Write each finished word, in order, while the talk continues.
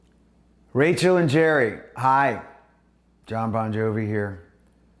Rachel and Jerry, hi. John Bon Jovi here.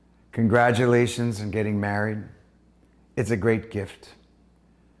 Congratulations on getting married. It's a great gift.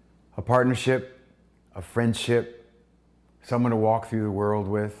 A partnership, a friendship, someone to walk through the world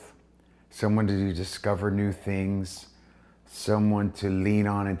with, someone to discover new things, someone to lean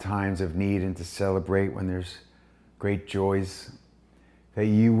on in times of need and to celebrate when there's great joys that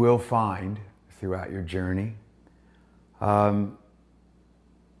you will find throughout your journey.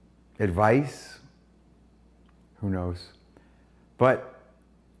 Advice, who knows? But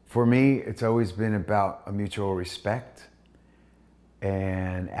for me, it's always been about a mutual respect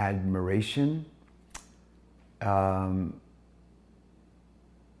and admiration,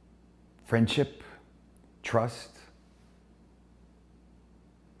 friendship, trust,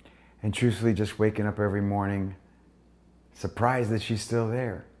 and truthfully just waking up every morning surprised that she's still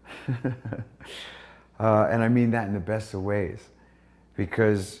there. And I mean that in the best of ways,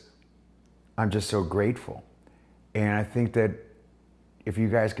 because I'm just so grateful. And I think that if you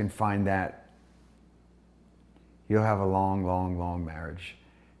guys can find that, you'll have a long, long, long marriage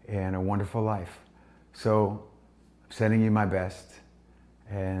and a wonderful life. So I'm sending you my best,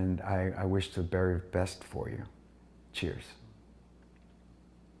 and I wish the very best for you. Cheers.